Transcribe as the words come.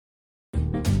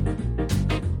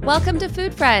Welcome to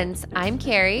Food Friends. I'm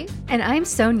Carrie. And I'm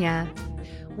Sonia.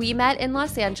 We met in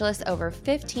Los Angeles over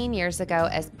 15 years ago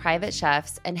as private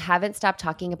chefs and haven't stopped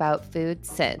talking about food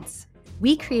since.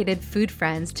 We created Food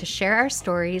Friends to share our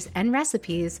stories and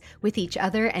recipes with each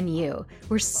other and you.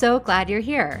 We're so glad you're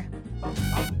here.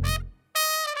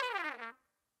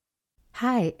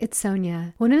 Hi, it's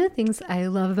Sonia. One of the things I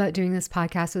love about doing this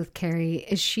podcast with Carrie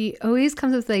is she always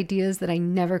comes up with ideas that I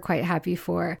never quite had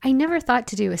before. I never thought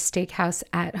to do a steakhouse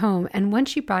at home, and once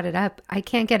she brought it up, I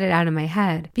can't get it out of my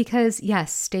head because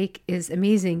yes, steak is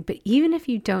amazing, but even if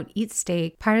you don't eat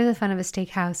steak, part of the fun of a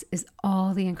steakhouse is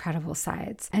all the incredible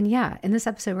sides. And yeah, in this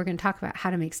episode, we're going to talk about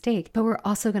how to make steak, but we're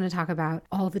also going to talk about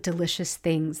all the delicious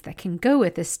things that can go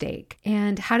with a steak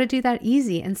and how to do that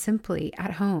easy and simply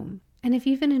at home. And if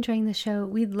you've been enjoying the show,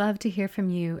 we'd love to hear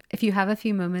from you. If you have a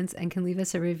few moments and can leave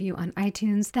us a review on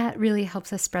iTunes, that really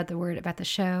helps us spread the word about the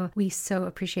show. We so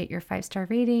appreciate your 5-star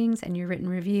ratings and your written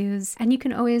reviews. And you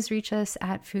can always reach us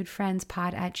at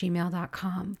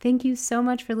foodfriendspod@gmail.com. Thank you so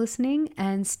much for listening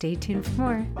and stay tuned for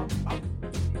more.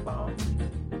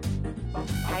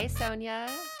 Hi, Sonia.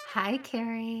 Hi,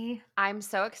 Carrie. I'm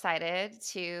so excited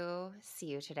to see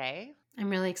you today.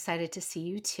 I'm really excited to see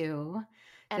you too.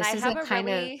 And I have a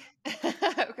really...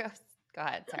 Go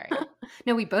ahead, sorry.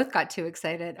 No, we both got too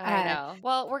excited. I know.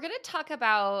 Well, we're going to talk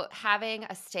about having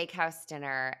a steakhouse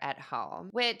dinner at home,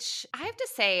 which I have to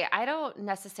say, I don't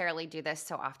necessarily do this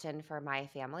so often for my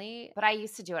family, but I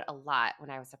used to do it a lot when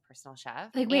I was a personal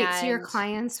chef. Like, wait, so your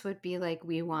clients would be like,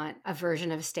 we want a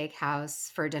version of a steakhouse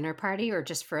for a dinner party or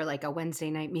just for like a Wednesday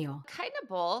night meal? Kind of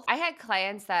both. I had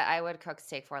clients that I would cook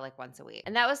steak for like once a week.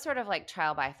 And that was sort of like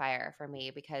trial by fire for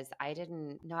me because I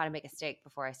didn't know how to make a steak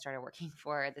before I started working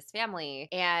for this family.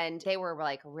 And they were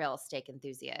like real steak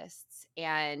enthusiasts.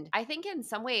 And I think in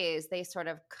some ways they sort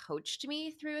of coached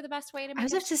me through the best way to make I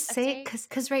was about to say,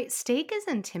 because right, steak is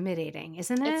intimidating,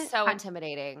 isn't it? It's so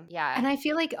intimidating. Yeah. And I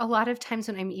feel like a lot of times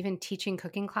when I'm even teaching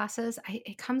cooking classes,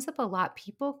 it comes up a lot.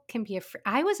 People can be afraid.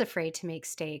 I was afraid to make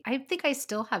steak. I think I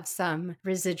still have some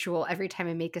residual. Every time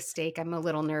I make a steak, I'm a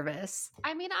little nervous.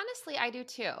 I mean, honestly, I do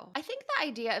too. I think the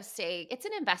idea of steak, it's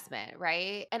an investment,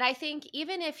 right? And I think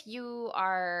even if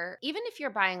you're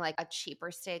buying like a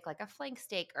cheaper steak, like a flank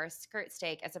steak or a skirt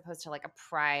steak, as opposed to like a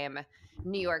prime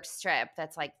New York strip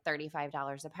that's like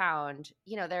 $35 a pound,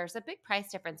 there's a big price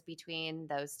difference between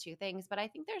those two things. But I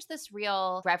think there's this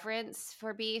real reverence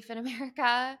for beef in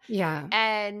America. Yeah.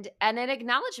 And an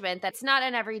acknowledgement that's not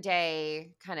an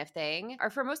everyday kind of thing. Or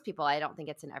for most people, I don't think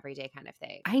it's an everyday kind of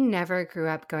thing. I never grew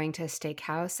up going to a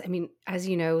steakhouse. I mean, as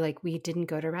you know, like we didn't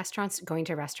go to restaurants. Going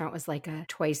to a restaurant was like a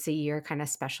twice a year kind of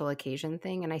special occasion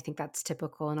thing. And I think that's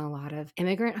typical in a lot of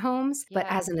immigrant homes. Yeah. But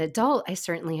as an adult, I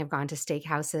certainly have gone to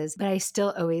steakhouses, but I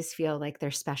still always feel like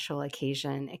they're special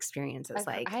occasion experiences.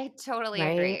 I totally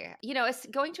agree.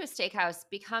 Going to a steakhouse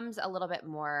becomes a little bit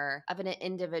more of an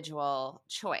individual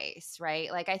choice,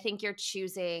 right? Like I think you're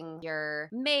choosing your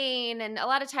main, and a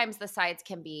lot of times the sides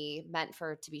can be meant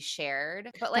to be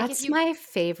shared. But like that's my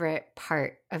favorite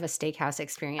part of a steakhouse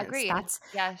experience. Agreed.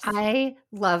 Yes. I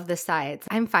love the sides.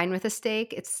 I'm fine with a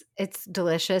steak. It's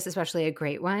delicious, especially a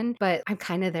great one, but I'm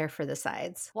kind of there for the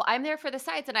sides. Well, I'm there for the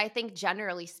sides. And I think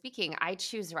generally speaking, I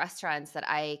choose restaurants that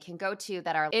I can go to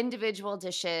that are individual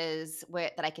dishes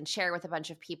that I can share with a bunch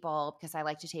of people because I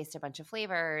like to taste a bunch of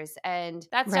flavors. And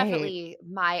that's definitely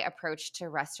my approach to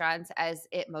restaurants, as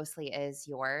it mostly is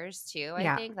yours too.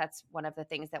 I think that's one of the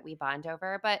things that we bond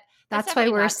over. But that's why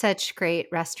we're such great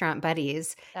restaurant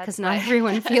buddies, because not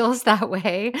everyone feels that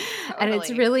way. Totally. And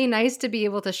it's really nice to be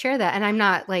able to share that. And I'm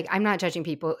not judging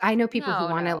people. I know people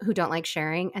who don't like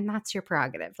sharing, and that's your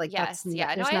prerogative. Like there's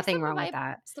nothing wrong with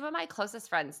that. Some of my closest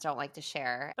friends don't like to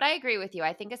share, but I agree with you.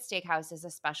 I think a steakhouse is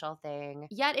a special thing,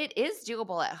 yet it is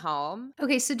doable at home.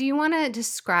 Okay, so do you want to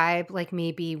describe like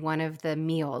maybe one of the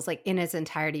meals like in its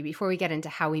entirety before we get into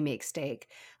how we make steak?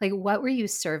 Like what were you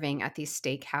serving at these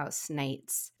steakhouse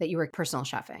nights that you were personal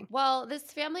chefing? Well, this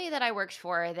family that I worked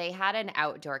for, they had an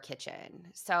outdoor kitchen.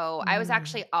 So I was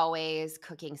actually always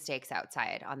cooking steaks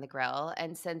outside on the grill.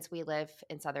 And since we live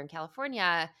in Southern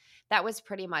California, that was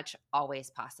pretty much always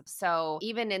possible. So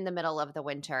even in the middle of the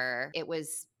winter, it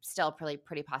was still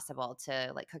pretty possible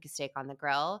to like cook a steak on the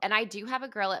grill. And I do have a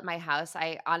grill at my house.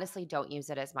 I honestly don't use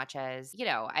it as much as,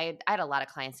 I had a lot of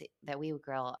clients that we would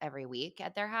grill every week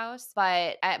at their house.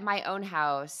 But at my own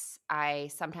house, I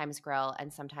sometimes grill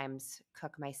and sometimes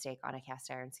cook my steak on a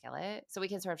cast iron skillet. So we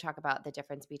can sort of talk about the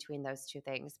difference between those two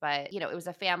things. But, it was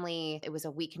a family, it was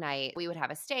a weeknight. We would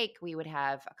have a steak, we would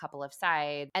have a couple of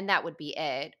sides, and that would be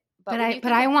it. But when you But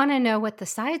think I of want to know what the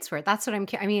sides were. That's what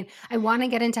I mean, I want to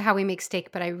get into how we make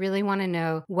steak, but I really want to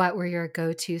know what were your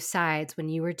go-to sides when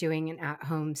you were doing an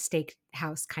at-home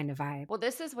steakhouse kind of vibe. Well,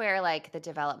 this is where like the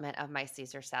development of my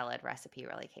Caesar salad recipe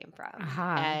really came from,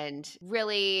 Aha. and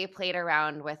really played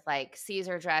around with like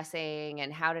Caesar dressing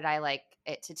and how did I like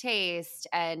it to taste.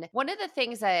 And one of the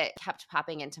things that kept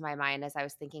popping into my mind as I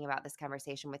was thinking about this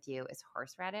conversation with you is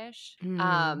horseradish.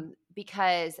 Mm.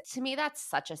 Because to me, that's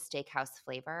such a steakhouse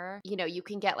flavor. You know, you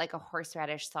can get like a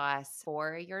horseradish sauce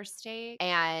for your steak.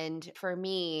 And for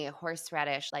me,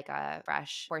 horseradish, like a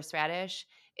fresh horseradish,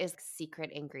 is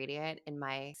secret ingredient in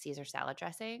my Caesar salad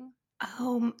dressing.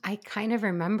 Oh, I kind of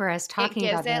remember us It talking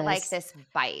gives about it like this. this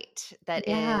bite that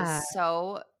is Yeah.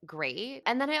 so great.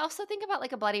 And then I also think about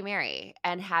like a Bloody Mary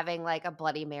and having like a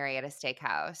Bloody Mary at a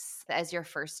steakhouse as your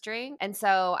first drink. And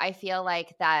so I feel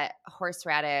like that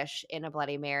horseradish in a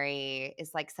Bloody Mary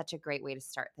is like such a great way to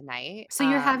start the night. So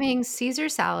you're having Caesar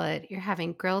salad, you're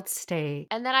having grilled steak.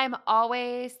 And then I'm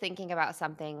always thinking about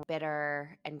something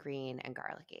bitter and green and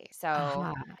garlicky. So,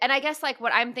 Aha. and I guess like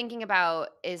what I'm thinking about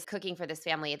is cooking for this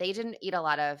family. They didn't eat a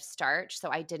lot of starch, so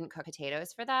I didn't cook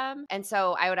potatoes for them. And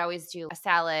so I would always do a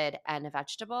salad and a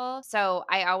vegetable. So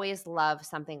I always love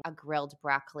something, a grilled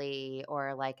broccoli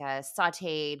or like a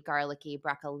sauteed garlicky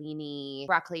broccolini,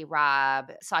 broccoli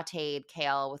rabe, sauteed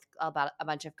kale with about a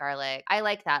bunch of garlic. I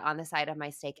like that on the side of my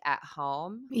steak at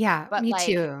home. Yeah, But me like,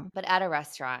 too. but at a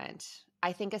restaurant,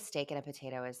 I think a steak and a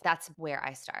potato that's where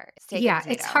I start. Steak and Yeah, it's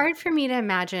potato. hard for me to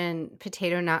imagine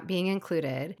potato not being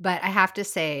included, but I have to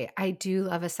say, I do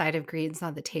love a side of greens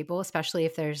on the table, especially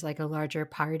if there's like a larger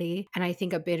party. And I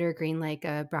think a bitter green like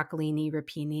a broccolini,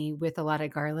 rapini with a lot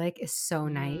of garlic is so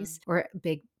nice, Mhm. or a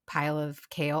big pile of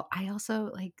kale. I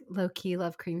also like low key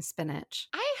love cream spinach.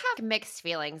 I have mixed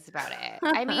feelings about it.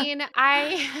 I mean,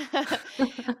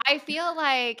 I I feel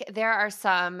like there are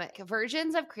some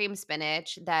versions of cream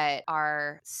spinach that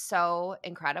are so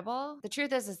incredible. The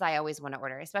truth is I always want to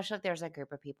order, especially if there's a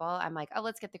group of people. I'm like, "Oh,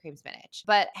 let's get the cream spinach."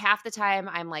 But half the time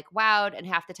I'm like, "Wowed," and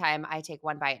half the time I take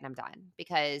one bite and I'm done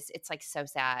because it's like so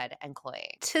sad and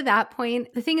cloying. To that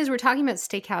point, the thing is, we're talking about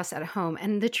steakhouse at home.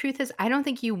 And the truth is, I don't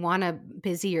think you want to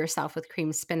busy yourself with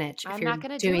cream spinach if I'm you're not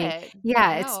going to do doing, it.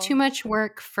 yeah, it's too No. much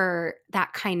work for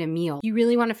that kind of meal. You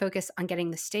really want to focus on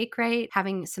getting the steak right,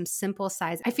 having some simple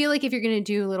sides. I feel like if you're going to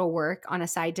do a little work on a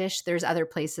side dish, there's other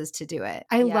places to do it.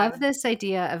 I love Yeah. this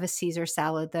idea of a Caesar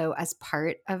salad, though, as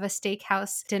part of a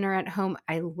steakhouse dinner at home.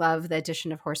 I love the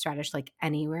addition of horseradish like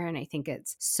anywhere. And I think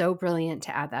it's so brilliant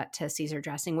to add that to Caesar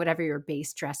dressing, whatever your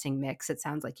base dressing mix. It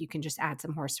sounds like you can just add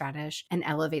some horseradish and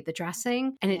elevate the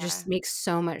dressing. And it Yeah. just makes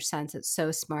so much sense. It's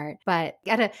so smart. But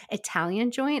at an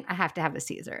Italian joint, I have to have a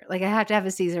Caesar. Like I have to have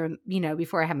a Caesar,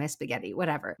 before I have my spaghetti,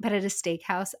 whatever. But at a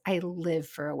steakhouse, I live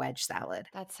for a wedge salad.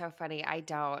 That's so funny. I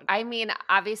don't. I mean,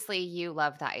 obviously you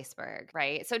love the iceberg,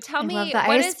 right? So tell I love me, the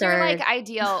what is your like iceberg.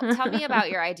 ideal? Tell me about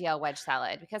your ideal wedge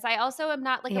salad because I also am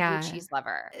not like a blue Yeah. cheese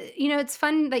lover. It's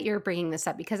fun that you're bringing this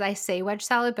up because I say wedge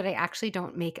salad, but I actually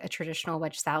don't make a traditional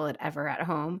wedge salad ever at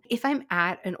home. If I'm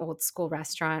at an old school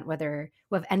restaurant, whether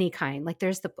of any kind, like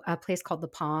there's a place called the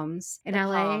Palms in The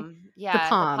LA. palm. The Yeah, the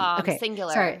Palm. palm Okay. Sorry.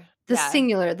 singular. The Yeah.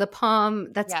 singular, the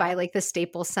Palm that's by Yeah. like the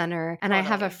Staples Center. And I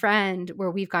have a Totally. friend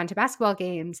where we've gone to basketball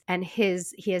games and he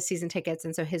has season tickets.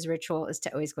 And so his ritual is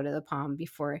to always go to the Palm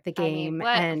before the I mean, game. what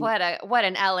And what a what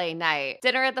an LA night.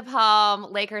 Dinner at the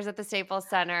Palm, Lakers at the Staples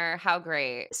Center. How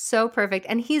great. so perfect.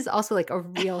 And he's also like a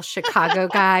real Chicago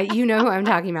guy. You know who I'm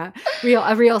talking about.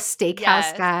 A real steakhouse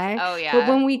Yes. guy. Oh But yeah.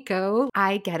 when we go,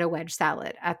 I get a wedge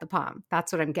salad at the Palm.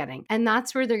 That's what I'm getting. And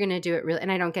that's where they're going to do it really.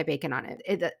 And I don't get bacon on it.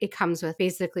 It comes with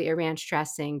basically a ranch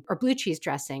dressing or blue cheese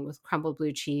dressing with crumbled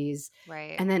blue cheese.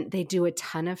 Right. And then they do a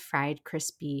ton of fried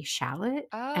crispy shallot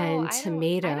Oh, and I don't know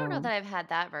tomato. that I've had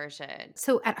that version.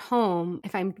 So at home,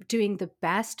 if I'm doing the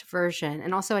best version,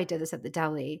 and also I did this at the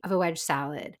deli of a wedge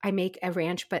salad, I make a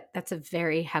ranch, but that's a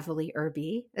very heavily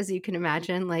herby, as you can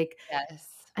imagine, like Yes.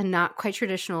 a not quite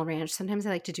traditional ranch. Sometimes I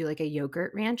like to do like a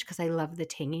yogurt ranch because I love the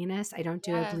tanginess. I don't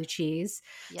do a Yeah. blue cheese.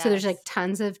 So there's like Yes.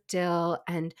 tons of dill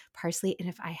and parsley. And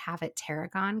if I have it,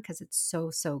 tarragon, because it's so,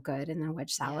 so good in the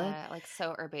wedge salad. Yeah, like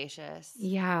so herbaceous.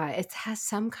 Yeah, it has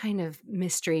some kind of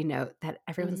mystery note that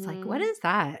everyone's like, what Mhm. is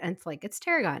that? And it's like, it's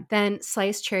tarragon. Then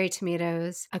sliced cherry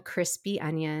tomatoes, a crispy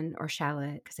onion or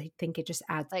shallot, because I think it just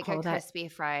adds Like a all that. crispy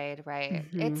fried, right.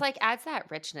 It's Mhm. like adds that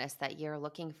richness that you're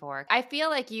looking for. I feel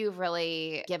like you've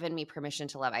really really given me permission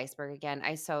to love iceberg again.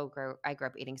 I grew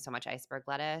up eating so much iceberg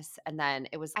lettuce, and then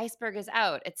it was iceberg is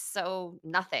out. It's so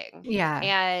nothing. Yeah.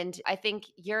 And I think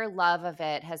your love of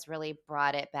it has really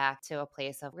brought it back to a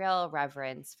place of real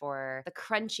reverence for the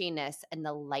crunchiness and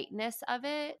the lightness of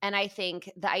it. And I think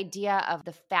the idea of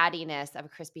the fattiness of a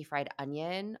crispy fried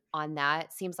onion on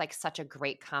that seems like such a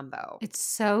great combo. It's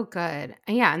so good.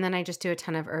 Yeah. And then I just do a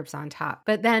ton of herbs on top.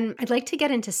 But then I'd like to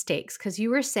get into steaks because you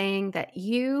were saying that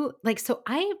you like, so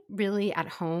I really at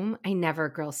home, I never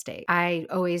grill steak. I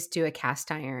always do a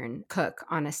cast iron cook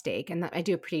on a steak. And I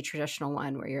do a pretty traditional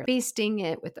one where you're basting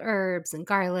it with herbs and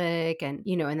garlic and,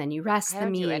 and then you rest I the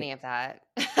don't do meat. any of that.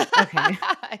 Okay.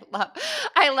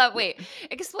 Wait,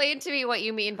 explain to me what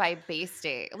you mean by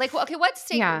basting. Like, okay, what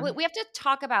steak? Yeah. We have to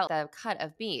talk about the cut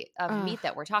of meat Ugh.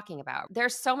 that we're talking about.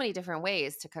 There's so many different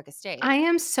ways to cook a steak. I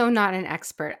am so not an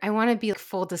expert. I want to be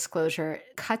full disclosure.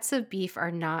 Cuts of beef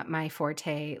are not my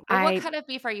forte. Well, what cut of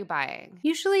beef are you buying?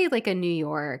 Usually like a New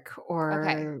York Okay.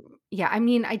 or yeah, I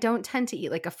mean, I don't tend to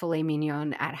eat like a filet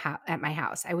mignon at my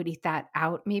house. I would eat that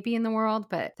out maybe in the world,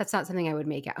 but that's not something I would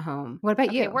make at home. What about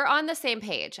Okay, you? we're on the same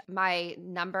page. My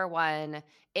number one,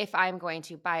 if I'm going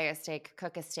to buy a steak,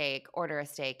 cook a steak, order a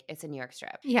steak, it's a New York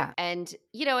strip. Yeah. And,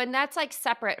 and that's like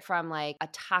separate from like a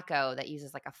taco that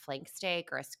uses like a flank steak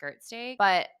or a skirt steak.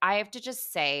 But I have to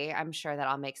just say, I'm sure that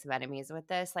I'll make some enemies with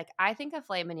this. Like, I think a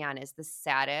filet mignon is the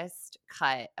saddest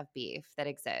cut of beef that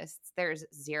exists. There's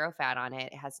zero fat on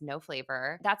it. It has no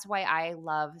flavor. That's why I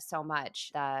love so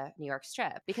much the New York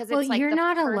strip because it's like you're the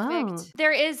not perfect. alone.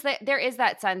 There is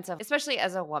that sense of, especially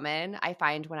as a woman, I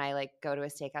find when I like go to a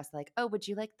steakhouse, like, oh, would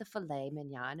you like the filet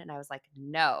mignon? And I was like,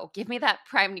 no, give me that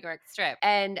prime New York strip.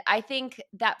 And I think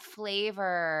that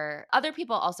flavor, other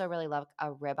people also really love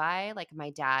a ribeye. Like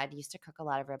my dad used to cook a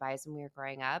lot of ribeyes when we were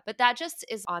growing up, but that just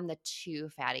is on the too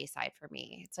fatty side for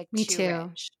me. It's like Me too too.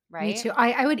 rich. Right? Me too.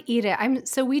 I would eat it.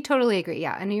 So we totally agree.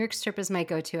 Yeah. A New York strip is my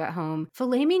go-to at home.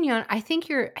 Filet mignon, I think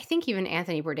even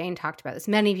Anthony Bourdain talked about this.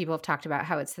 Many people have talked about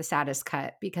how it's the saddest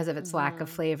cut because of its lack of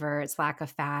flavor, its lack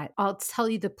of fat. I'll tell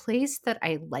you the place that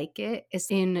I like it is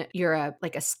in Europe,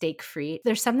 like a steak frite.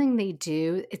 There's something they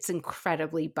do. It's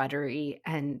incredibly buttery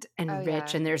and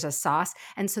rich, and there's a sauce.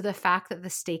 And so the fact that the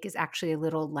steak is actually a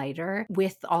little lighter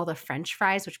with all the French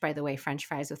fries, which by the way, French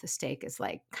fries with a steak is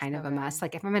like kind of a must.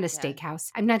 Like if I'm at a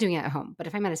steakhouse, I'm not doing it at home, but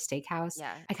if I'm at a steakhouse,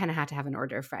 I kind of have to have an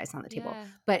order of fries on the table.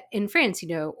 But in France,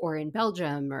 or in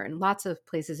Belgium or in lots of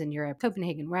places in Europe,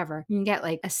 Copenhagen, wherever, you can get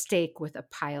like a steak with a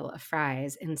pile of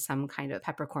fries in some kind of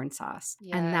peppercorn sauce.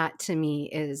 And that to me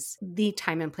is the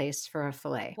time and place for a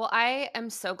filet. Well, I am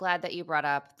so glad that you brought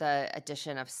up the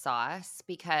addition of sauce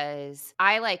because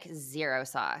I like zero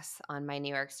sauce on my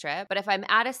New York strip. But if I'm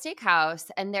at a steakhouse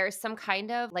and there's some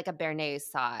kind of like a béarnaise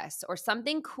sauce or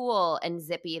something cool and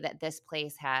zippy that this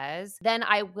place has, then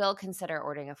I will consider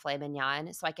ordering a filet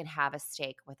mignon so I can have a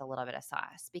steak with a little bit of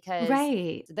sauce. Because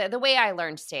the way I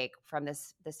learned steak from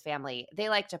this family, they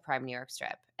like to prime New York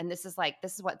strip. And this is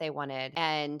what they wanted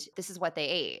and this is what they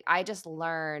ate. I just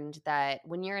learned that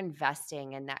when you're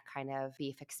investing in that kind of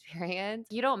beef experience,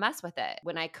 you don't mess with it.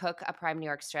 When I cook a prime New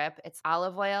York strip, it's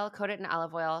olive oil, coat it in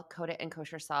olive oil, coat it in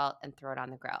kosher salt, and throw it on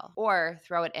the grill or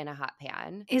throw it in a hot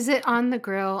pan. Is it on the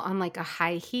grill on like a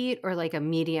high heat or like a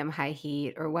medium high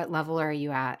heat, or what level are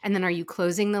you at? And then are you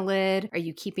closing the lid? Are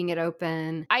you keeping it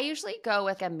open? I usually go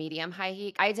with a medium high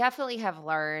heat. I definitely have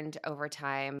learned over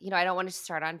time, I don't want it to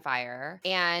start on fire.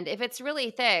 And if it's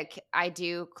really thick, I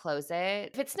do close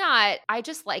it. If it's not, I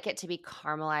just like it to be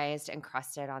caramelized and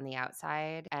crusted on the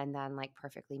outside and then like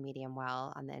perfectly medium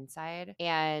well on the inside.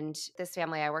 And this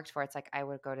family I worked for, it's like I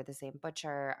would go to the same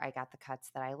butcher. I got the cuts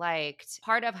that I liked.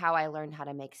 Part of how I learned how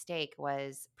to make steak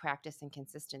was practice and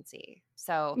consistency.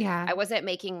 So I wasn't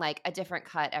making like a different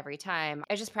cut every time.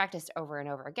 I just practiced over and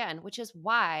over again, which is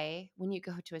why when you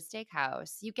go to a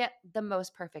steakhouse, you get the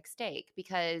most perfect steak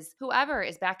because whoever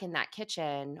is back in that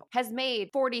kitchen has made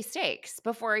 40 steaks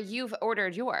before you've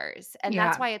ordered yours. And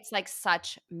that's why it's like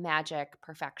such magic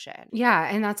perfection. Yeah.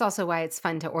 And that's also why it's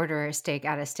fun to order a steak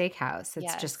at a steakhouse.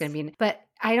 It's just going to be, but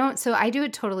I do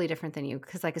it totally different than you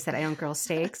because like I said, I don't grill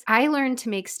steaks. I learned to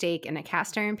make steak in a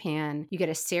cast iron pan. You get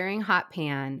a searing hot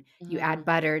pan. You add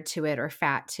butter to it or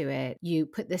fat to it. You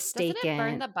put the steak in. Doesn't it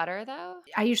burn the butter though?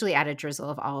 I usually add a drizzle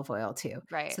of olive oil too.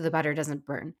 Right. So the butter doesn't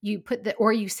burn. You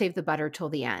save the butter till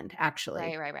the end,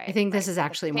 actually. Right. I think this is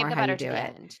actually more how you do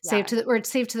it. Save to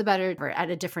the butter or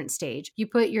at a different stage. You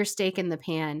put your steak in the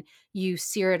pan. You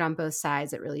sear it on both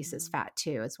sides. It releases fat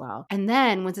too as well. And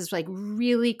then once it's like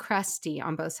really crusty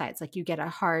on both sides. Like you get a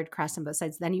hard crust on both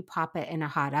sides, then you pop it in a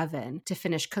hot oven to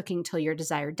finish cooking till your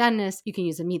desired doneness. You can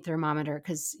use a meat thermometer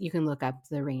because you can look up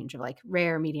the range of like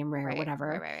rare, medium rare, Right,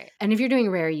 whatever. right. And if you're doing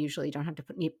rare, you usually don't have to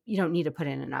you don't need to put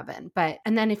it in an oven. But,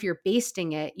 and then if you're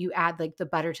basting it, you add like the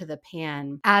butter to the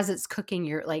pan. As it's cooking,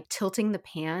 you're like tilting the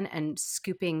pan and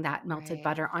scooping that melted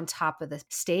butter on top of the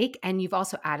steak. And you've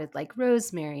also added like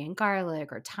rosemary and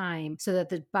garlic or thyme so that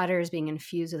the butter is being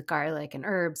infused with garlic and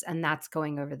herbs, and that's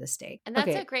going over the steak. And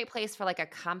that's a great place for like a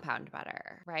compound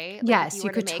butter, right? Like if you Yes, you were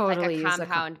to could make like a totally use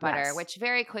compound butter, yes. which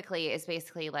very quickly is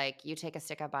basically like you take a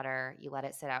stick of butter, you let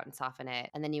it sit out and soften it,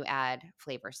 and then you add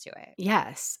flavors to it.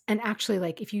 Yes. And actually,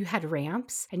 like if you had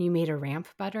ramps and you made a ramp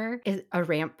butter, a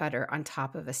ramp butter on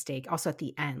top of a steak, also at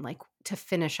the end, like to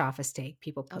finish off a steak,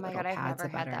 people Oh put my little God, I've pads never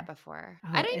of had that butter. before.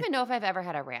 I Oh, don't even know if I've ever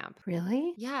had a ramp.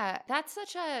 really? Yeah, that's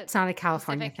such a It's not a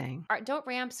California specific. thing. Don't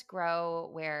ramps grow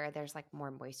where there's like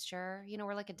more moisture? You know,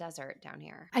 we're like a desert down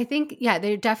here. I think, yeah,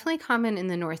 they're definitely common in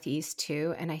the Northeast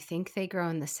too. And I think they grow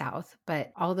in the South,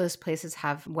 but all those places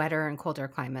have wetter and colder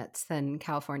climates than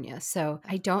California. So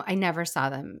I never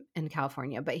saw them in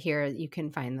California, but here you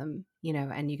can find them, you know,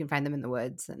 and you can find them in the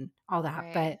woods and all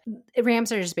that. Right. But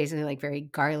rams are just basically like very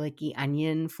garlicky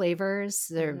onion flavors.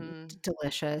 They're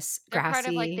delicious, They're part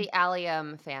of like grassy. the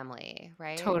allium family,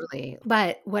 right? Totally.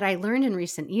 But what I learned in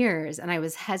recent years, and I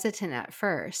was hesitant at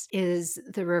first, is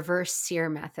the reverse sear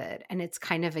method. And it's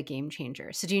kind of a game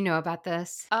changer. So do you know about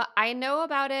this? I know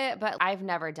about it, but I've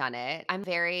never done it. I'm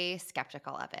very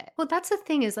skeptical of it. Well, that's the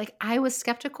thing is like I was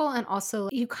skeptical, and also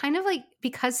you kind of like,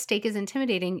 because steak is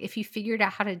intimidating, if you figured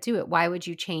out how to do it, why would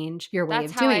you change your way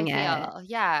That's of how I doing it? feel.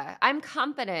 Yeah. I'm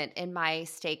confident in my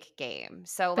steak game.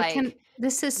 So But like,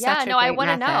 this is yeah, such a no, I great want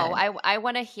to know. method. I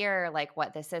want to hear like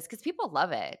what this is because people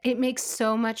love it. It makes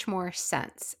so much more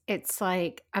sense. It's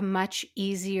like a much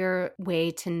easier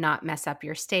way to not mess up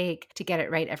your steak, to get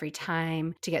it right every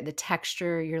time, to get the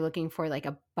texture you're looking for, like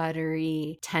a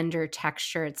buttery, tender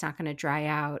texture. It's not going to dry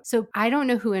out. So I don't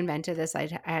know who invented this.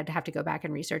 I'd have to go back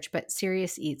and research, but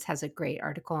Serious Eats has a great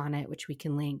article on it, which we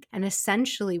can link. And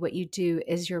essentially what you do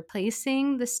is you're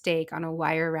placing the steak on a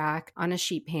wire rack on a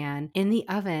sheet pan in the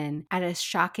oven at a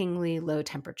shockingly low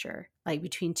temperature, like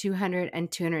between 200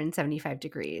 and 275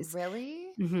 degrees. Really?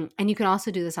 Mm-hmm. And you can also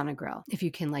do this on a grill if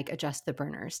you can like adjust the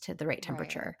burners to the right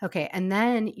temperature. Right. Okay. And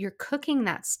then you're cooking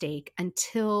that steak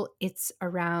until it's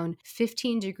around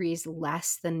 15 degrees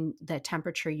less than the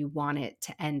temperature you want it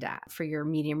to end at. For your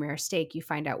medium rare steak, you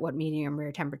find out what medium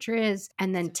rare temperature is,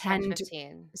 and then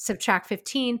subtract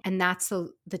 15, and that's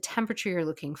the temperature you're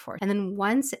looking for. And then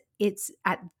once it's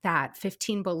at that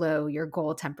 15 below your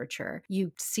goal temperature,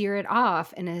 you sear it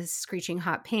off in a screeching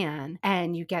hot pan,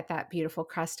 and you get that beautiful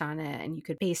crust on it, and you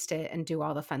could baste it and do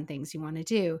all the fun things you want to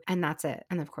do. And that's it.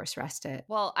 And of course, rest it.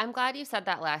 Well, I'm glad you said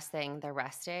that last thing, the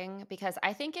resting, because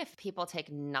I think if people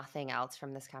take nothing else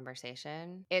from this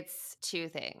conversation, it's two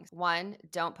things. One,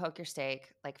 don't poke your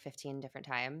steak like 15 different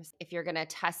times. If you're going to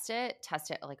test it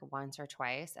like once or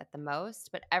twice at the most.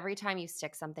 But every time you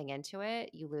stick something into it,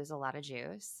 you lose a lot of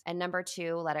juice. And number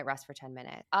two, let it rest for 10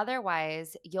 minutes.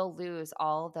 Otherwise, you'll lose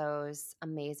all those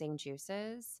amazing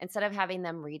juices. Instead of having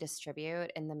them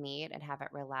redistribute in the meat and have it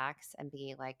relax and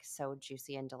be like so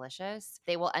juicy and delicious,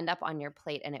 they will end up on your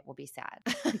plate and it will be sad.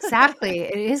 Exactly.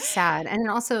 It is sad. And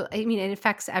also, I mean, it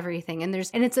affects everything. And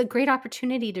it's a great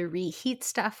opportunity to reheat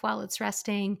stuff while it's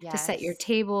resting, to set your Yes.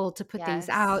 table, to put things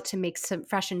out, Yes. to make some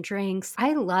freshened drinks.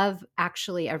 I love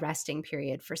actually a resting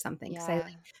period for something because I Yeah.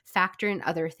 like factor in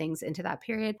other things into that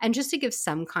period. And just to give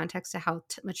some context to how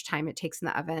much time it takes in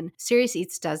the oven, Serious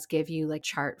Eats does give you like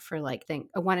chart for like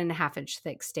a 1.5 inch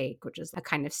thick steak, which is a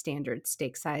kind of standard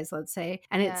steak size, let's say.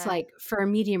 And it's Yeah. like for a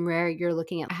medium rare, you're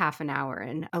looking at half an hour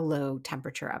in a low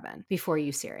temperature oven before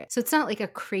you sear it. So it's not like a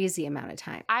crazy amount of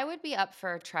time. I would be up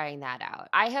for trying that out.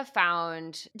 I have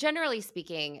found, generally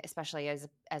speaking, especially as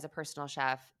a personal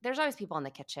chef, there's always people in the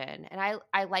kitchen. And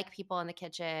I like people in the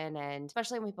kitchen. And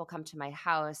especially when people come to my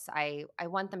house, I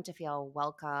want them to feel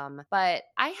welcome. But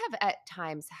I have at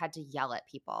times had to yell at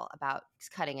people about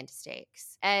cutting into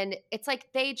steaks. And it's like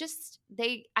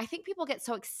I think people get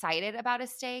so excited about a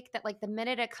steak that like the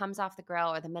minute it comes off the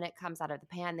grill or the minute it comes out of the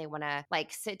pan, they want to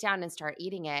like sit down and start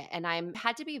eating it. And I'm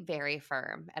had to be very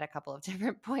firm at a couple of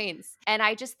different points. And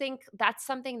I just think that's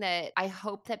something that I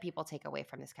hope that people take away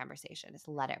from this conversation is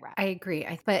let it rest. I agree.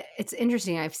 But it's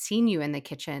interesting. I've seen you in the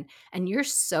kitchen and you're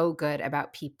so good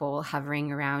about people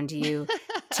hovering around you,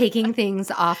 taking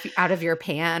things off out of your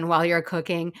pan while you're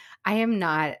cooking. I am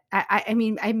not. I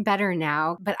mean, I'm better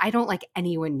now, but I don't like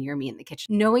anyone near me in the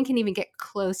kitchen. No one can even get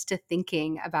close to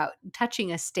thinking about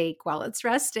touching a steak while it's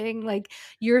resting. Like,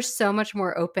 you're so much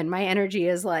more open. My energy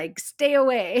is like, stay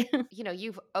away.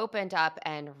 You've opened up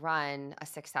and run a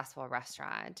successful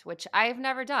restaurant, which I've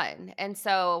never done. And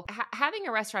so having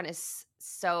a restaurant is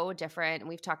so different. And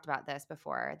we've talked about this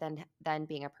before than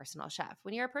being a personal chef.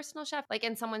 When you're a personal chef, like,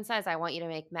 and someone says, I want you to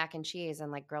make mac and cheese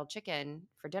and like grilled chicken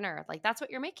for dinner, like that's what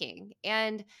you're making.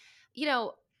 And, you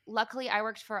know, luckily I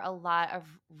worked for a lot of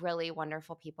really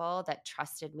wonderful people that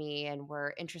trusted me and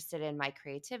were interested in my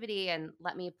creativity and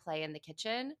let me play in the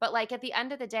kitchen. But like at the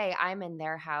end of the day, I'm in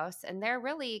their house and they're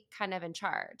really kind of in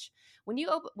charge. When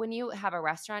you have a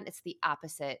restaurant, it's the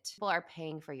opposite. People are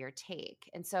paying for your take.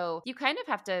 And so you kind of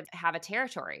have to have a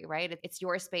territory, right? It's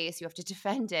your space. You have to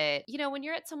defend it. When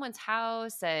you're at someone's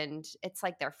house and it's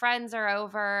like their friends are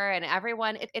over and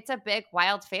everyone, it's a big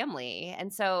wild family.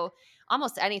 And so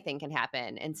almost anything can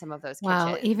happen in some of those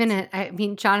Well, kitchens. I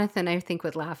mean, Jonathan, I think,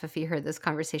 would laugh if he heard this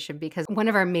conversation because one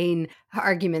of our main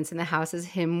arguments in the house is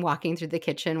him walking through the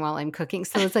kitchen while I'm cooking.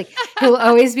 So it's like he'll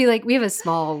always be like, we have a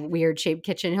small, weird shaped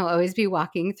kitchen. He'll always be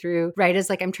walking through right as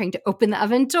like I'm trying to open the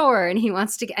oven door and he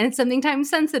wants to and it's something time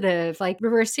sensitive, like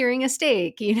reverse searing a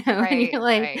steak, and Right, you're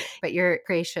like, right. but you're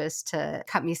gracious to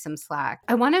cut me some slack.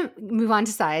 I want to move on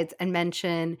to sides and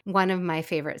mention one of my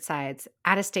favorite sides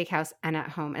at a steakhouse and at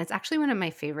home. And it's actually one of my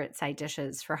favorite side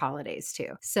dishes for holidays too.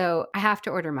 So I have to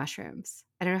order mushrooms.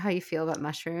 I don't know how you feel about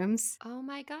mushrooms. Oh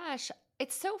my gosh.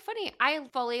 It's so funny. I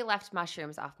fully left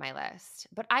mushrooms off my list,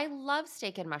 but I love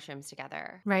steak and mushrooms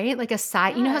together. Right? Like a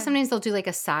side, you know how Yeah. sometimes they'll do like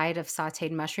a side of sauteed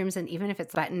mushrooms, and even if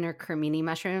it's button or cremini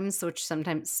mushrooms, which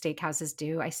sometimes steakhouses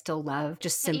do, I still love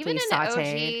just Yeah, even simply in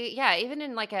sauteed. OG, yeah, even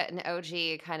in like an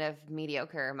OG kind of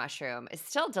mediocre mushroom, it's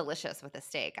still delicious with a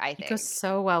steak, I It goes think.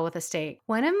 so well with a steak.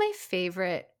 One of my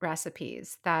favorite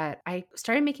recipes that I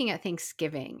started making at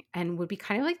Thanksgiving and would be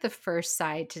kind of like the first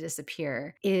side to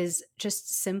disappear is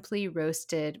just simply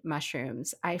roasted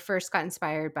mushrooms. I first got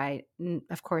inspired by,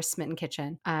 of course, Smitten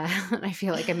Kitchen. I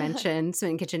feel like I mentioned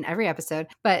Smitten Kitchen every episode,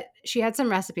 but she had some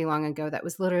recipe long ago that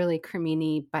was literally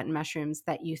cremini button mushrooms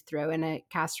that you throw in a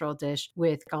casserole dish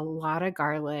with a lot of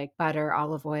garlic, butter,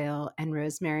 olive oil, and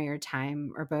rosemary or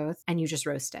thyme or both, and you just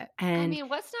roast it. I And mean,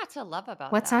 what's not to love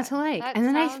about what's not that? to like? That And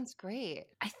then sounds great.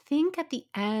 I think at the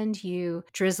end you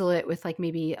drizzle it with like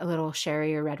maybe a little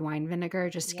sherry or red wine vinegar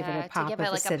just to give it a Yeah, to pop give of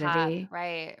it like a pop, acidity.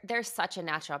 right? There's such a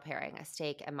natural pairing, a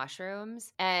steak and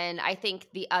mushrooms. And I think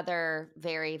the other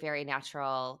very, very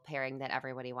natural pairing that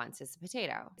everybody wants is a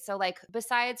potato. So, like,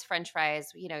 besides French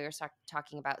fries, you're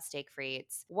talking about steak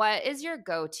frites. What is your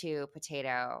go to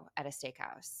potato at a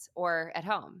steakhouse or at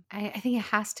home? I think it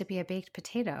has to be a baked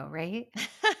potato, right?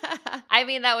 I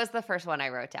mean, that was the first one I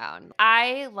wrote down.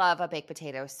 I love a baked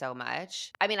potato so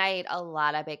much. I mean, I ate a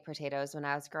lot of baked potatoes when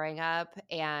I was growing up.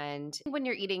 And when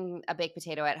you're eating a baked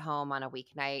potato at home on a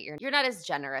weeknight, you're not as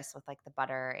generous with like the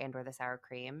butter and or the sour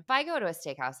cream. If I go to a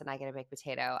steakhouse and I get a baked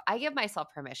potato, I give myself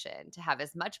permission to have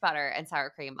as much butter and sour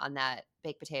cream on that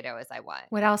baked potato as I want.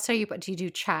 What else do you do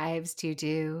chives? Do you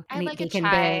do I any like a bacon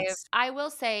chive. bits? I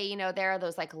will say, there are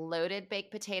those like loaded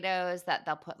baked potatoes that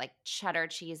they'll put like cheddar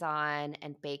cheese on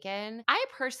and bacon. I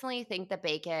personally think the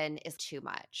bacon is too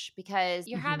much because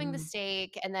you're having the Mhm.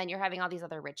 steak and then you're having all these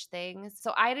other rich things.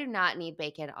 So I do not need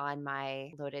bacon on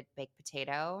my loaded baked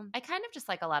potato. I kind of just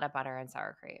like a lot of butter and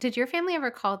sour cream. Did your family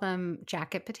ever call them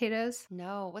jacket potatoes?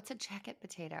 No, what's a jacket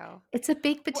potato? It's a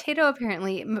baked What? potato,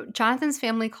 apparently. Jonathan's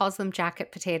family calls them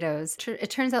jacket potatoes. It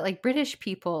turns out, like, British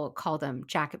people call them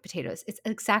jacket potatoes. It's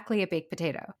exactly a baked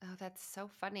potato. Oh, that's so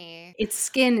funny. Its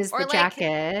skin is the Or like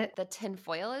jacket. the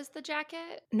tinfoil is the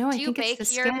jacket? No, I Do you think it's the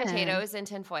bake your skin. potatoes in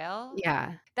tinfoil?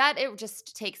 Yeah. That it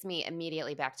just takes me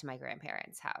immediately back to my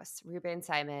grandparents' house. Reuben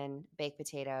Simon, baked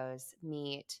potatoes,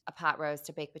 meat, a pot roast,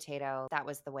 a baked potato. That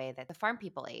was the way that the farm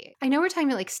people ate. I know we're talking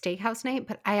about like steakhouse night,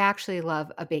 but I actually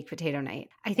love a baked potato night.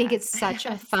 I think it's Yes. such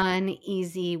a Yes. fun,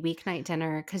 easy weeknight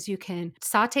dinner because you can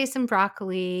saute some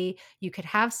broccoli, you could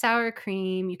have sour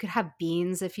cream, you could have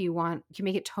beans if you want. You can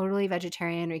make it totally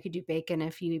vegetarian, or you could do bacon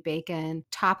if you eat bacon.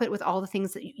 Top it with all the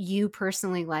things that you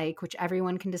personally like, which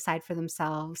everyone can decide for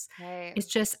themselves. Right. It's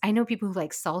just, I know people who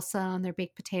like salsa on their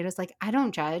baked potatoes. Like, I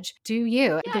don't judge. Do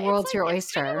you? Yeah, The world's your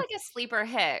it's kind of oyster. like a sleeper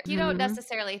hit. You don't Hmm.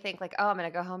 necessarily think like, oh, I'm going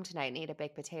to go home tonight and eat a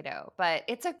baked potato, but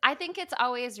I think it's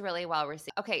always really well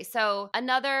received. Okay, so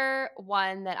another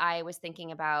one that I was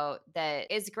thinking about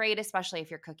that is great, especially if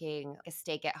you're cooking a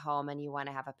steak at home and you want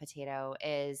to have a potato,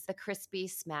 is the crispy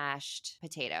smashed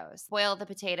potatoes. Boil the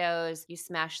potatoes, you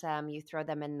smash them, you throw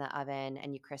them in the oven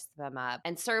and you crisp them up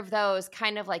and serve those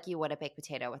kind of like you would a baked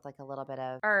potato with like a little bit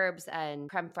of herbs and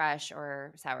creme fraiche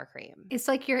or sour cream. It's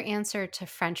like your answer to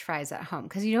French fries at home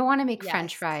because you don't want to make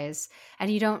French Yes. fries and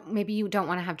maybe you don't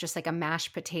want to have just like a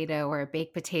mashed potato or a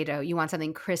baked potato. You want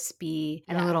something crispy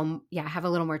and Yeah. have a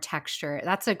little more texture.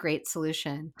 That's a great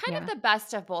solution. Kind of Yeah. the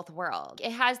best of both worlds.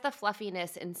 It has the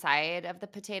fluffiness inside of the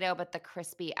potato, but the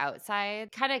crispy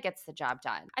outside kind of gets the job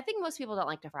done. I think most people don't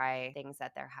like to fry things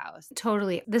at their house.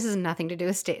 Totally. This is nothing to do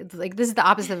with steak. Like, this is the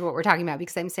opposite of what we're talking about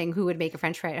because I'm saying who would make a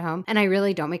French fry at home. And I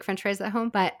really don't make French fries at home.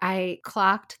 But I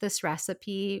clocked this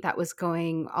recipe that was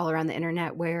going all around the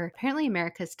internet where apparently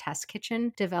America's Test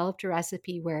Kitchen developed a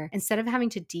recipe where instead of having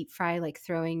to deep fry, like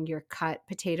throwing your cut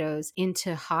potatoes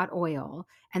into hot oil,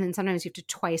 and then sometimes you have to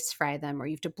twice fry them or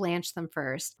you have to blanch them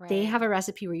first. They Right. have a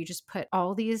recipe where you just put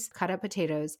all these cut up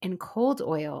potatoes in cold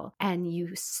oil and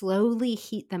you slowly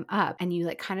heat them up and you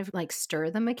like kind of like stir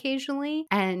them occasionally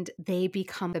and they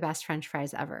become the best French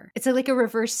fries ever. It's like a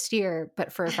reverse steer,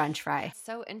 but for a French fry.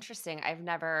 So interesting.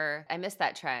 I missed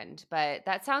that trend, but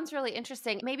that sounds really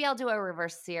interesting. Maybe I'll do a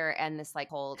reverse sear and this like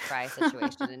cold fry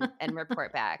situation and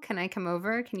report back. Can I come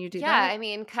over? Can you do Yeah, that? I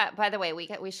mean, by the way,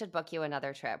 we should book you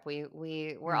another trip.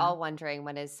 We're Yeah. all wondering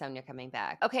when is Sonia coming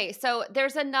back. Okay, so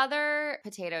there's another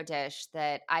potato dish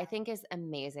that I think is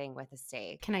amazing with a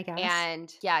steak. Can I guess?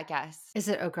 And yeah, guess. Is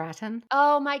it au gratin?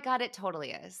 Oh my god, it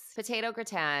totally is. Potato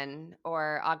gratin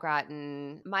or au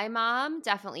gratin. My mom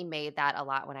definitely made that a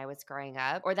lot when I was growing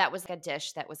up, or that was like a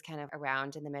dish that was kind of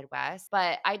around in the Midwest.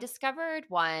 But I discovered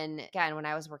one again when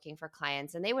I was working for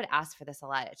clients, and they would ask for this a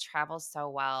lot. It travels so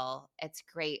well. It's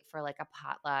great for like a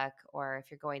potluck or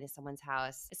if you're going to someone's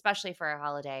house, especially for a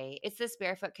holiday. It's this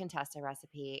Barefoot Contessa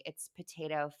recipe. It's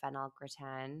potato fennel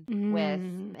gratin with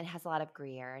Mm. it has a lot of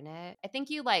Gruyere in it. I think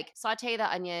you like saute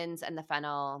the onions and the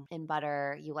fennel in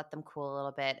butter, you let them cool a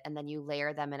little bit, and then you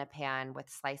layer them in a pan with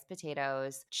sliced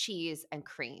potatoes, cheese, and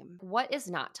cream. What is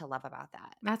not to love about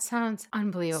that? That sounds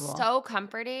unbelievable. So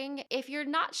comforting. If you're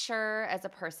not sure as a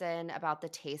person about the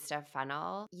taste of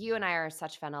fennel, you and I are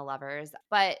such fennel lovers,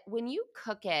 but when you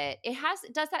cook it, it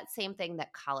does that same thing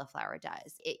that cauliflower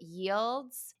does. It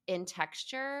yields in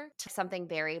texture to something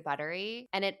very buttery,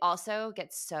 and it also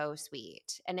gets so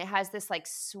sweet. And it has this like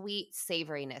sweet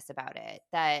savoriness about it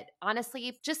that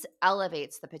honestly just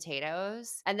elevates the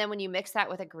potatoes. And then when you mix that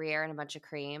with a Gruyere and a bunch of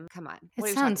cream, come on. It What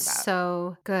are we sounds talking about?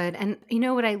 so good. And you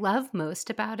know what I love most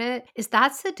about it is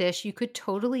that's the dish you could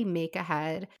totally make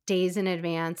ahead days in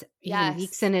advance, even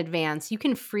weeks Yes. in advance. You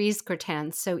can freeze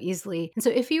gratins so easily. And so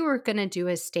if you were going to do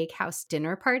a steakhouse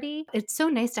dinner party, it's so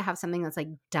nice to have something that's like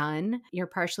done. You're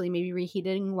partially maybe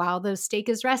reheating while the steak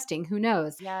is resting. Who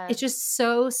knows? It's Yes. just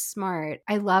so smart.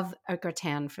 I love a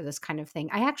gratin for this kind of thing.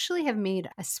 I actually have made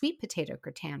a sweet potato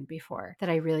gratin before that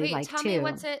I really Wait, like too.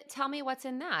 tell me what's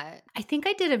in that. I think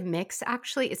I did a mix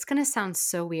actually. It's going to sound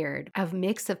so weird. A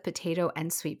mix of potato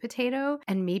and sweet potato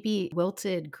and maybe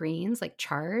wilted greens like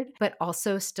chard, but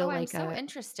also Oh, still I'm like so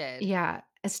interested.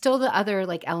 it's still the other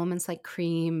like elements like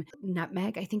cream,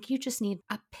 nutmeg. I think you just need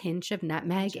a pinch of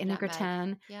nutmeg Pinch of in a nutmeg.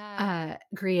 gratin, Yeah.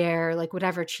 Gruyere, like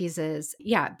whatever cheeses.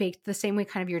 Yeah, baked the same way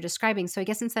kind of you're describing. So I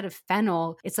guess instead of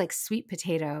fennel, it's like sweet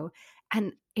potato.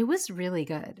 And it was really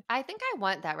good. I think I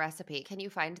want that recipe. Can you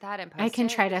find that and I post can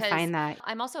it? try to Because find that.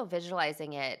 I'm also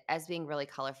visualizing it as being really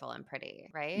colorful and pretty,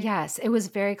 right? Yes, it was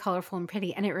very colorful and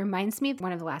pretty. And it reminds me of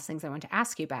one of the last things I want to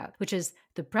ask you about, which is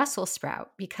the Brussels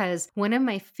sprout, because one of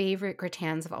my favorite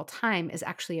gratins of all time is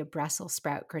actually a Brussels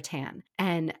sprout gratin.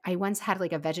 And I once had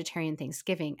like a vegetarian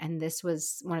Thanksgiving, and this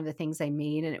was one of the things I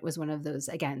made. And it was one of those,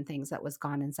 again, things that was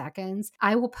gone in seconds.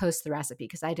 I will post the recipe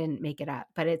because I didn't make it up,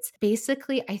 but it's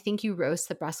basically, I think you roast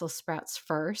the Brussels sprouts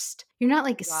first. You're not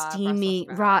like Raw Brussels steamy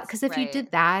raw, sprouts. because if you Right.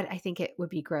 did that, I think it would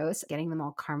be gross, getting them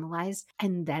all caramelized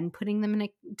and then putting them in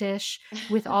a dish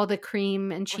with all the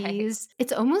cream and Right. cheese.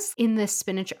 It's almost in the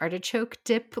spinach artichoke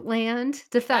dip land,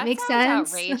 if that That makes sounds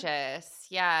sense. outrageous.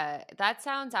 Yeah, that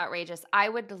sounds outrageous. I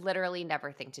would literally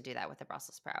never think to do that with a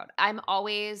Brussels sprout. I'm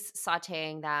always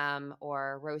sauteing them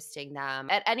or roasting them.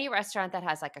 At any restaurant that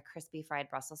has like a crispy fried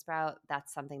Brussels sprout,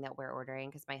 that's something that we're ordering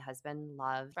because my husband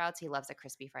loves sprouts. He loves a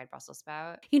crispy fried Brussels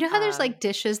sprout. You know how there's like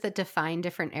dishes that define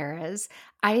different eras.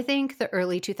 I think the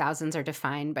early 2000s are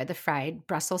defined by the fried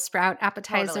Brussels sprout Totally,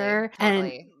 appetizer.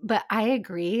 totally. But I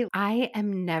agree. I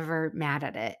am never mad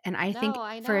at it. And I think No,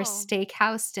 I for a know.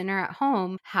 steakhouse dinner at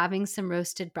home, having some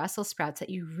roasted Brussels sprouts that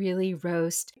you really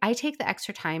roast, I take the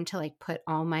extra time to like put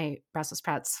all my Brussels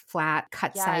sprouts flat,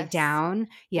 cut side Yes. down.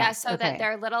 Yeah, Yes. so that Okay.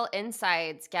 their little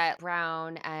insides get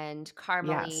brown and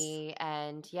Yes. caramely,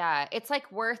 and yeah, it's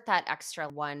like worth that extra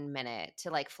 1 minute to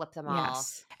like flip them all.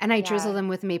 Yes. And I drizzle Yeah. them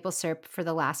with maple syrup for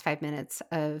the last 5 minutes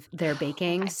of their Oh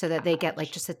baking my so that they get like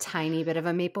gosh. just a tiny bit of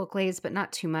a maple glaze, but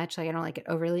not too much. Like I don't like it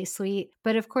overly sweet.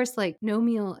 But of course, like no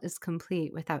meal is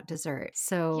complete without dessert.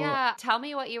 So Yeah, tell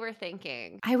me what you were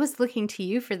thinking. I was looking to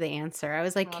you for the answer. I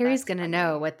was like, Oh, Carrie's that's going to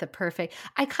know funny. what the perfect.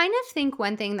 I kind of think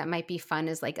one thing that might be fun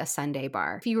is like a Sunday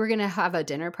bar. If you were going to have a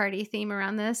dinner party theme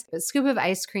around this, a scoop of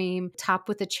ice cream, top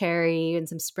with a cherry and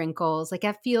some sprinkles. Like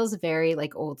that feels very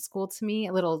like old school to me,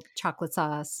 a little chocolate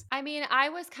sauce. I mean, I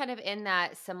was kind of in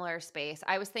that similar space.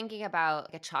 I was thinking about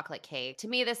like a chocolate cake. To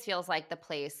me, this feels like the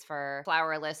place for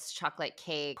flourless chocolate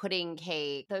cake, pudding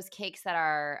cake, those cakes that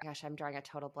are, gosh, I'm drawing a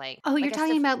total blank. Oh, you're Like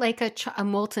talking about like a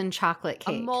molten chocolate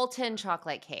a cake. molten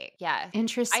chocolate cake. Yes. I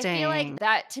feel like Interesting.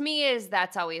 that to me is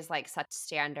that's always like such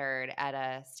standard at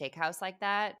a steakhouse like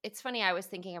that. It's funny, I was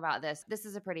thinking about this. This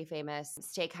is a pretty famous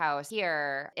steakhouse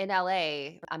here in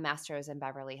LA, a Mastro's in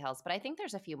Beverly Hills, but I think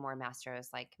there's a few more Mastro's,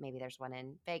 like maybe there's one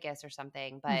in Vegas or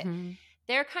something. But Mm-hmm.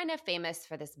 they're kind of famous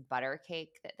for this butter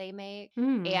cake that they make.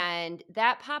 Mm. And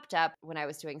that popped up when I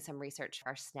was doing some research for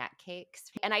our snack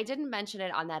cakes. And I didn't mention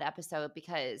it on that episode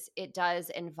because it does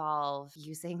involve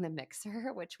using the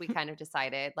mixer, which we kind of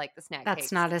decided like the snack That's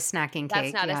cakes not a snacking that's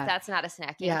cake. not a Yeah. that's not a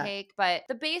snacking Yeah. cake, but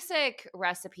the basic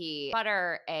recipe,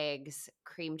 butter, eggs,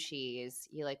 cream cheese,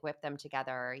 you like whip them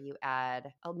together, you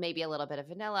add maybe a little bit of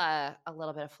vanilla, a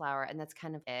little bit of flour, and that's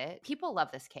kind of it. People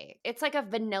love this cake. It's like a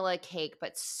vanilla cake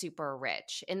but super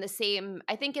rich in the same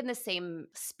I think in the same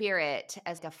spirit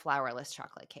as a flourless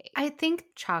chocolate cake. I think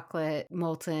chocolate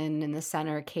molten in the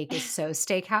center cake is so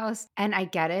steakhouse, and I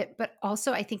get it. But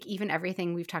also, I think even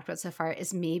everything we've talked about so far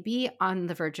is maybe on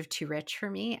the verge of too rich for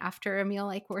me after a meal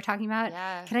like what we're talking about.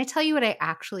 Yeah. Can I tell you what I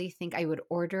actually think I would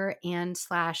order and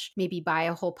slash maybe buy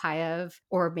a whole pie of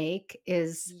or make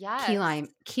is Yes.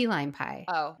 key lime pie.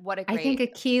 Oh, I think a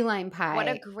key lime what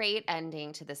a pie. great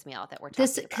ending to this meal that we're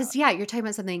This talking because about. yeah, you're talking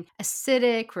about something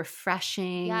acidic,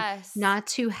 refreshing, Yes. not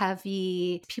too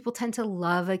heavy. People tend to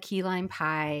love a key lime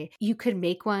pie. You could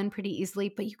make one pretty easily,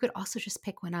 but you could also just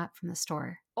pick one up from the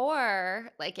store.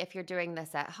 Or, like, if you're doing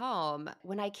this at home,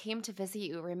 when I came to visit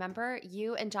you, remember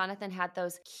you and Jonathan had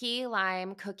those key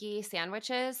lime cookie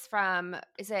sandwiches from,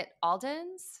 is it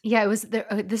Alden's? Yeah, it was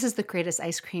this is the greatest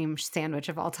ice cream sandwich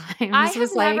of all time. I This have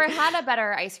was never like had a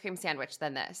better ice cream sandwich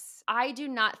than this. I do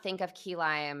not think of key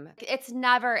lime. It's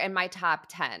never in my top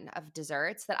 10 of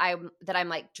desserts that I'm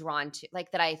like drawn to.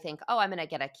 Like that I think, "Oh, I'm going to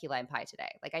get a key lime pie today."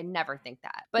 Like I never think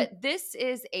that. But this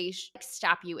is a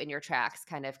stop you in your tracks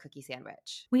kind of cookie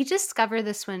sandwich. we discovered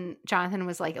this when Jonathan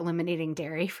was like eliminating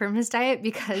dairy from his diet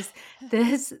because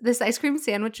this ice cream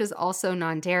sandwich is also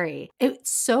non-dairy. It's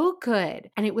so good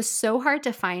and it was so hard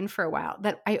to find for a while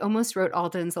that I almost wrote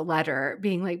Alden's a letter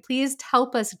being like, please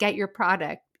help us get your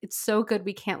product. It's so good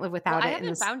we can't live Well, without I it. And haven't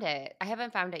this found it. I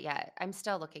haven't found it yet. I'm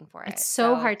still looking for it's it.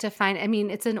 so So hard to find. I mean,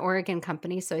 it's an Oregon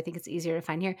company, so I think it's easier to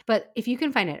find here. But if you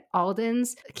can find it,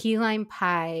 Alden's key lime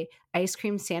pie ice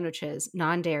cream sandwiches,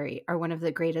 non-dairy, are one of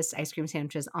the greatest ice cream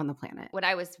sandwiches on the planet. when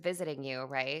I was visiting you,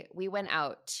 right, we went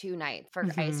out 2 nights for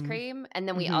ice Hmm. cream. And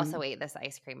then we Hmm. also ate this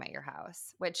ice cream at your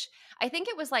house, which I think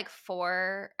it was like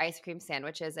 4 ice cream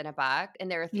sandwiches in a box.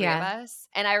 And there were 3 of Yeah, us.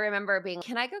 And I remember being,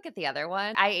 can I go get the other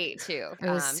one? I ate too. it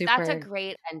was That's a super.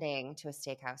 great ending to a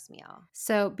steakhouse meal.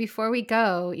 So before we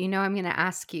go, I'm going to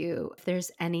ask you if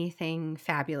there's anything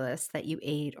fabulous that you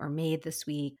ate or made this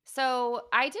week. So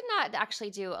I did not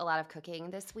actually do a lot of cooking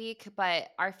this week, but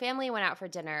our family went out for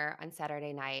dinner on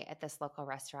Saturday night at this local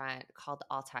restaurant called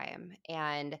All Time.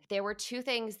 And there were 2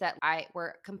 things that I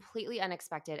were completely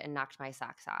unexpected and knocked my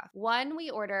socks off. One, we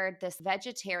ordered this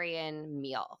vegetarian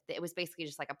meal. It was basically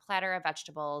just like a platter of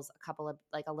vegetables, a couple of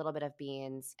like a little bit of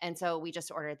beans. And so we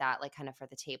just ordered that like kind of for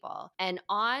the table. And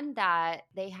on that,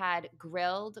 they had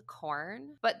grilled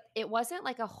corn, but it wasn't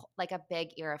like a big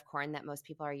ear of corn that most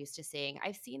people are used to seeing.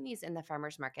 I've seen these in the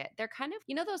farmers market. They're kind of,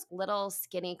 those little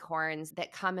skinny corns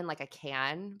that come in like a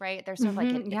can, right? They're sort of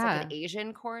like it's like an Yeah.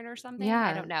 Asian corn or something.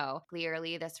 I Yeah. don't know.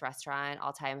 Clearly, this restaurant,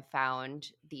 All Time,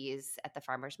 found these at the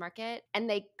farmers market and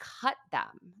they cut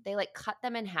them. They like cut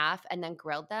them in half and then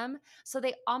grilled them. So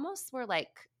they almost were like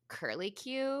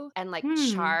curlicue and like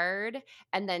Hmm. charred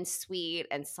and then sweet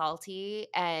and salty.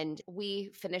 And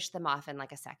we finished them off in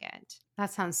like a second.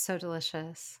 That sounds so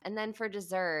delicious. And then for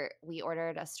dessert, we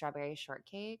ordered a strawberry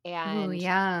shortcake. Ooh, And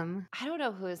yum. I don't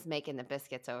know who's making the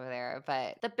biscuits over there,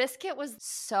 but the biscuit was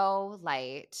so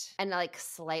light and like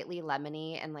slightly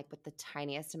lemony and like with the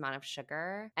tiniest amount of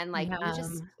sugar. And like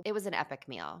Yum. it was an epic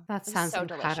meal. That It was sounds so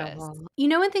delicious. incredible. You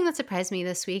know, one thing that surprised me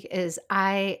this week is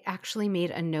I actually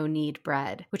made a no-knead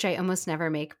bread, which I almost never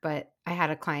make, but I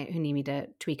had a client who needed me to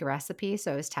tweak a recipe,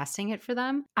 so I was testing it for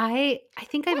them. I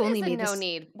think I've only made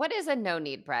this. What is a no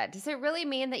knead bread? Does it really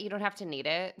mean that you don't have to knead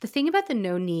it? The thing about the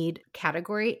no knead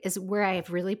category is where I have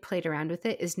really played around with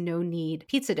it is no knead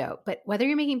pizza dough. But whether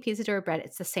you're making pizza dough or bread,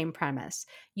 it's the same premise.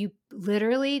 You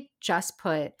literally just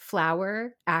put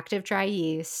flour, active dry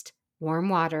yeast, warm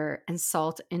water, and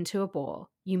salt into a bowl.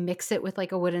 You mix it with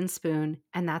like a wooden spoon,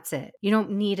 and that's it. You don't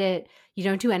knead it. You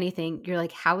don't do anything. You're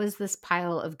like, how is this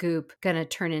pile of goop going to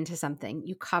turn into something?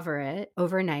 You cover it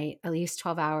overnight, at least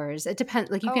 12 hours. It depends.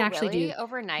 Like you can actually do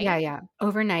overnight. Yeah.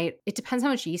 Overnight. It depends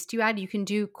how much yeast you add. You can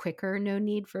do quicker no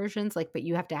knead versions, but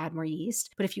you have to add more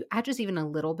yeast. But if you add just even a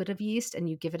little bit of yeast and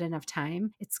you give it enough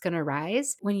time, it's going to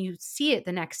rise. When you see it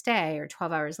the next day or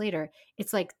 12 hours later,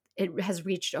 it's like it has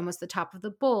reached almost the top of the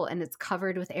bowl and it's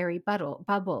covered with airy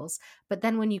bubbles. But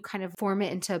then when you kind of form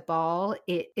it into a ball,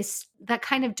 it is that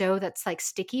kind of dough that's like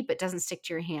sticky but doesn't stick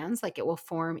to your hands. Like it will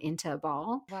form into a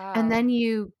ball. Wow. And then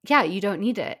you don't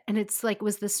need it. And it's like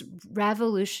was this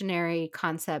revolutionary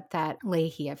concept that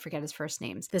Leahy, I forget his first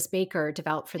names, this baker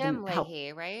developed for Jim them.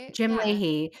 Leahy, right? Jim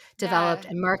Leahy developed,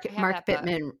 and Mark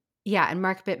Bittman. Yeah, and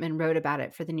Mark Bittman wrote about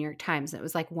it for the New York Times. It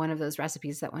was like one of those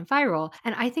recipes that went viral.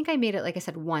 And I think I made it, like I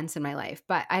said, once in my life.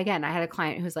 But again, I had a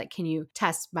client who's like, can you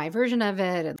test my version of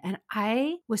it? And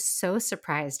I was so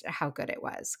surprised at how good it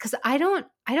was. Because I don't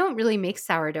really make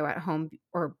sourdough at home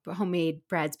or homemade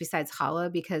breads besides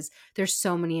challah because there's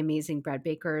so many amazing bread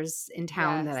bakers in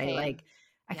town that I like.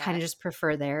 I kind of just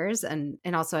prefer theirs. And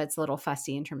also it's a little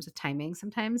fussy in terms of timing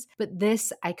sometimes. But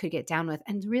this I could get down with.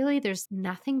 And really, there's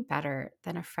nothing better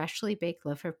than a freshly baked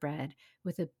loaf of bread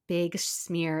with a big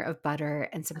smear of butter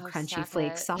and some crunchy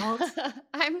flake salt.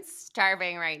 I'm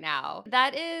starving right now.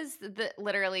 That is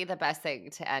literally the best thing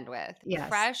to end with. Yes.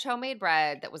 Fresh homemade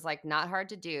bread that was like not hard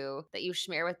to do that you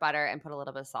smear with butter and put a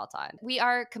little bit of salt on. We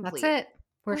are complete. That's it.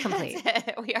 We're complete. That's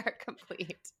it. We are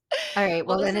complete. All right.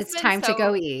 Well, then it's time to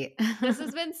go eat. This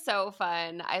has been so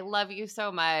fun. I love you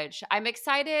so much. I'm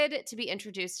excited to be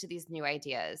introduced to these new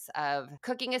ideas of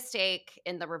cooking a steak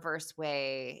in the reverse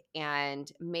way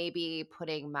and maybe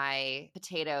putting my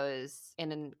potatoes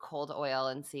in cold oil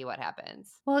and see what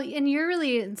happens. Well, and you're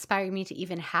really inspiring me to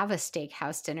even have a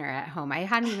steakhouse dinner at home. I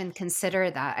hadn't even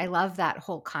considered that. I love that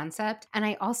whole concept. And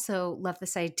I also love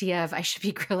this idea of I should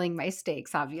be grilling my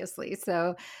steaks, obviously.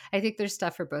 So I think there's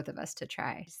stuff for both of us to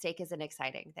try. Steak is an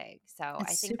exciting thing. So It's I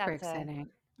think super that's exciting.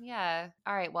 Yeah.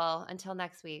 All right. Well, until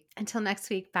next week. Until next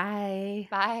week. Bye.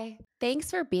 Bye.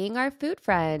 Thanks for being our food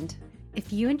friend.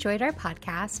 If you enjoyed our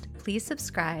podcast, please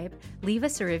subscribe, leave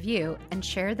us a review, and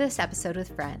share this episode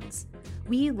with friends.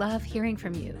 We love hearing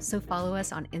from you, so follow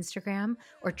us on Instagram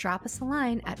or drop us a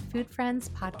line at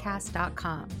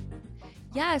foodfriendspodcast.com.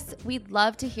 Yes, we'd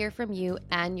love to hear from you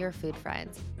and your food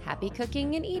friends. Happy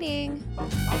cooking and eating.